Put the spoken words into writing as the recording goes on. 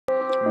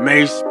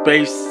Made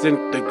space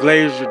sent the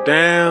glacier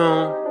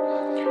down.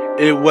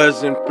 It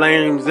was in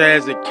flames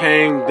as it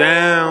came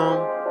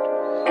down.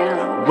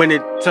 When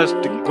it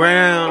touched the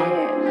ground,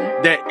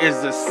 that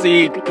is a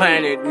seed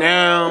planted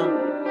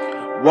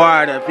now.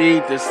 Water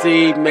feed the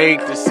seed, make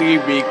the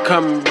seed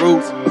become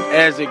roots.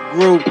 As it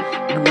grew,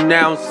 you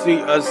now see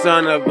a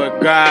son of a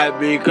God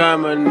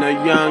becoming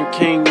a young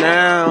king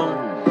now.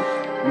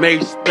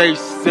 Made space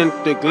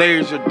sent the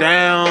glacier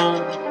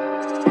down.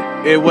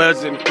 It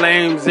was in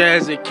flames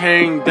as it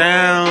came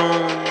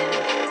down.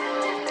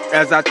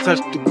 As I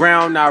touched the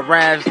ground, I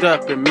rised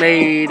up and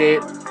made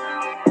it.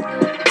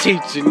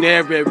 Teaching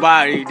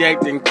everybody that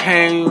then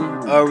came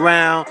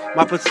around.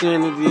 My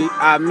vicinity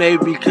I made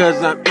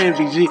because I'm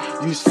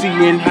MVG. You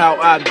seeing how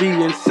I be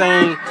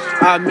insane,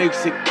 I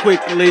makes it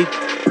quickly.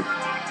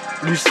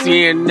 You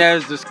seeing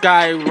as the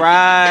sky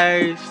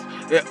rise,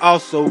 it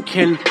also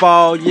can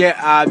fall, yeah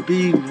I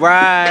be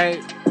right.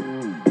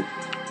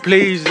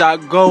 Please I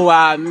go,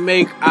 I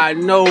make, I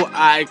know,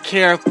 I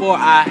care for,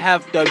 I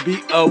have to be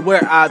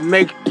aware, I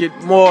make it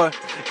more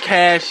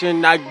cash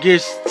and I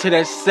get to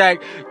that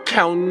sack,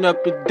 counting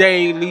up it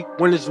daily.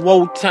 When it's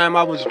woe time,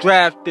 I was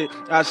drafted,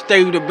 I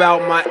stayed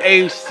about my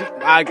AC,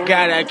 I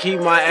gotta keep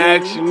my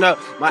action up,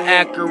 my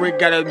accurate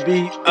gotta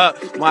be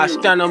up, my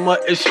stamina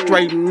is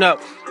straightened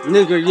up.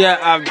 Nigga, yeah,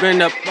 I've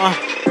been up,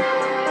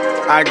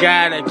 I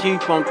gotta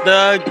keep on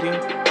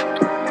thugging.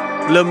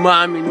 Lil'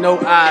 mommy know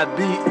I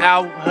be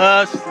out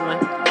hustling.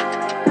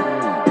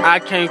 I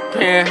can't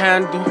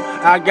panhandle,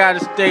 I gotta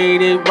stay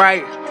it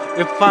right.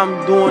 If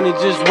I'm doing it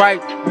just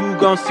right, you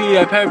gon' see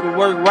that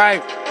paperwork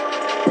right.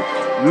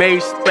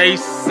 Made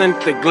space,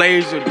 sent the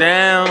glacier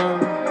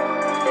down.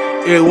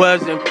 It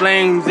was in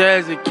flames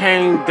as it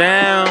came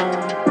down.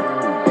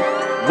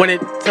 When it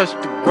touched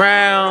the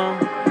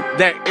ground,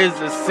 that is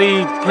a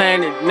seed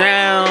planted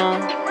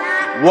now.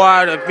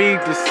 Water feed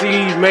the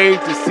seed, made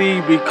the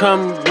seed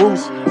become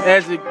roots.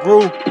 As it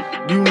grew,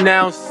 you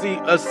now see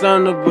a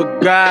son of a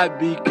God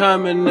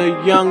becoming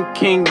a young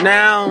king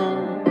now.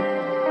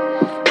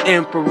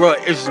 Emperor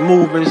is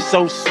moving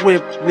so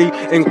swiftly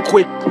and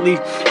quickly,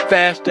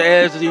 faster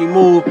as he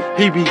move,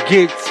 he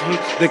begets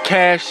the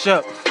cash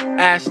up.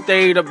 I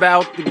stayed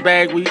about the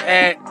bag, we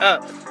add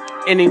up.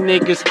 Any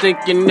niggas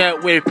thinking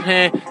that we're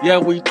playing, yeah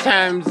we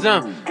time's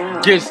up.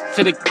 Gets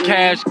to the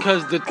cash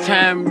cause the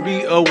time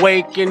be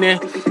awakening.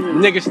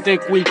 Niggas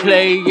think we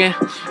playin',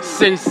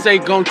 sensei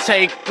gon'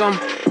 take them.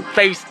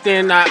 Face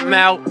in, I'm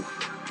out,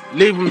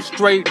 leave them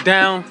straight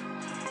down.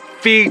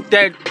 Feed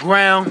that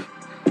ground,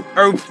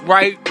 earth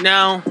right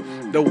now.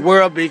 The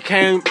world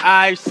became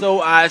I,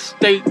 so I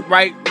state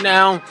right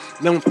now.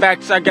 Them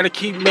facts I gotta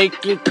keep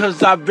making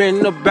cause I've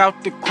been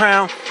about the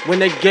crown. When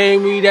they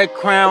gave me that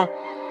crown,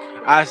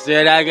 I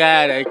said I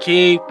gotta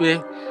keep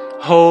it,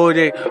 hold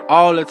it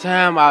all the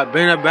time. I've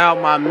been about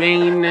my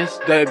meanness,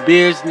 the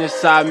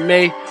business I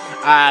make.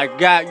 I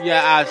got,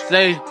 yeah, I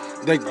say,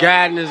 the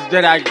guidance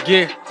that I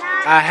get.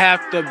 I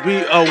have to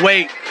be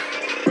awake.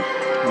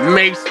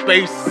 Make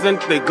space,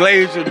 sent the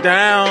glacier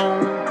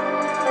down.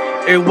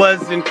 It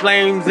was in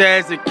flames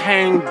as it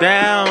came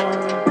down.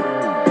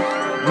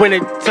 When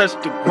it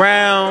touched the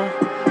ground,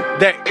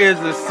 that is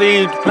a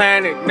seed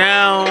planted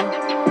now.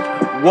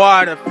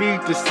 Water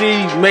feed the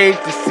seed, made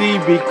the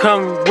seed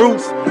become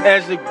roots.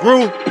 As it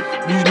grew,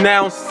 you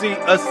now see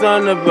a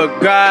son of a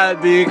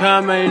God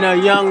becoming a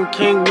young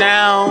king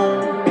now.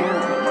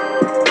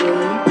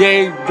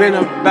 Yeah, I've been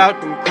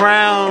about the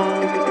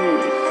crown.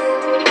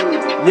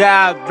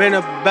 Yeah, I've been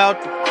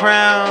about the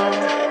crown.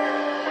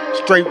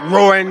 Straight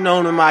roaring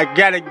on him, I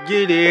gotta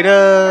get it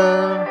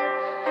up.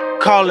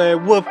 Call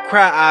it wolf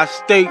cry, I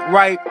stay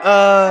right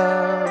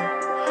up.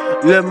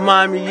 Lil'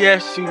 mommy, yeah,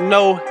 she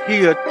know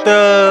he a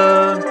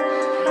thug.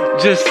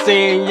 Just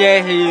saying,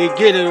 yeah, he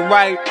get it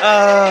right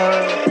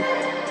up.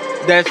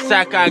 That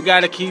sack I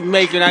gotta keep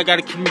making, I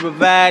gotta keep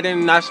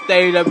providing. I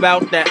stayed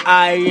about that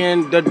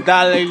iron, the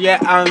dollar, yeah,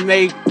 I'm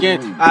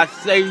making. I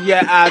say,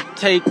 yeah, I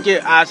take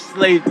it, I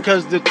slay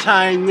cause the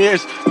time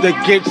is to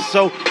get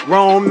so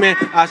Roman.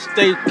 I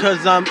stay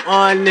cause I'm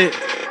on it.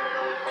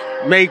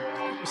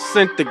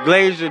 Sent the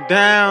glacier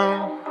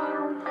down.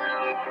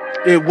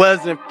 It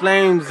was in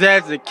flames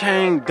as it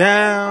came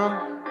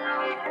down.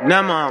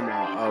 Now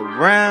mama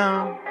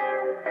around.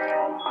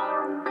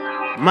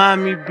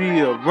 Mommy be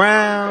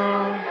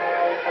around.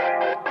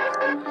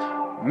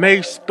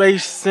 Make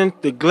space,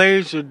 sent the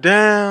glacier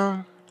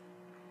down.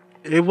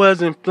 It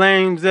was in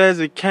flames as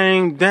it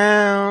came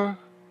down.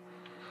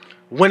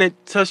 When it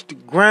touched the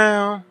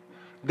ground,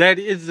 that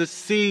is a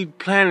seed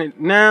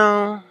planted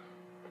now.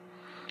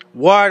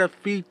 Water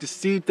feed the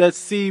seed, that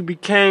seed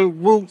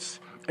became roots.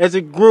 As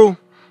it grew,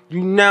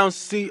 you now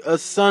see a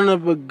son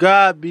of a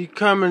God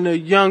becoming a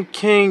young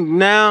king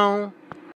now.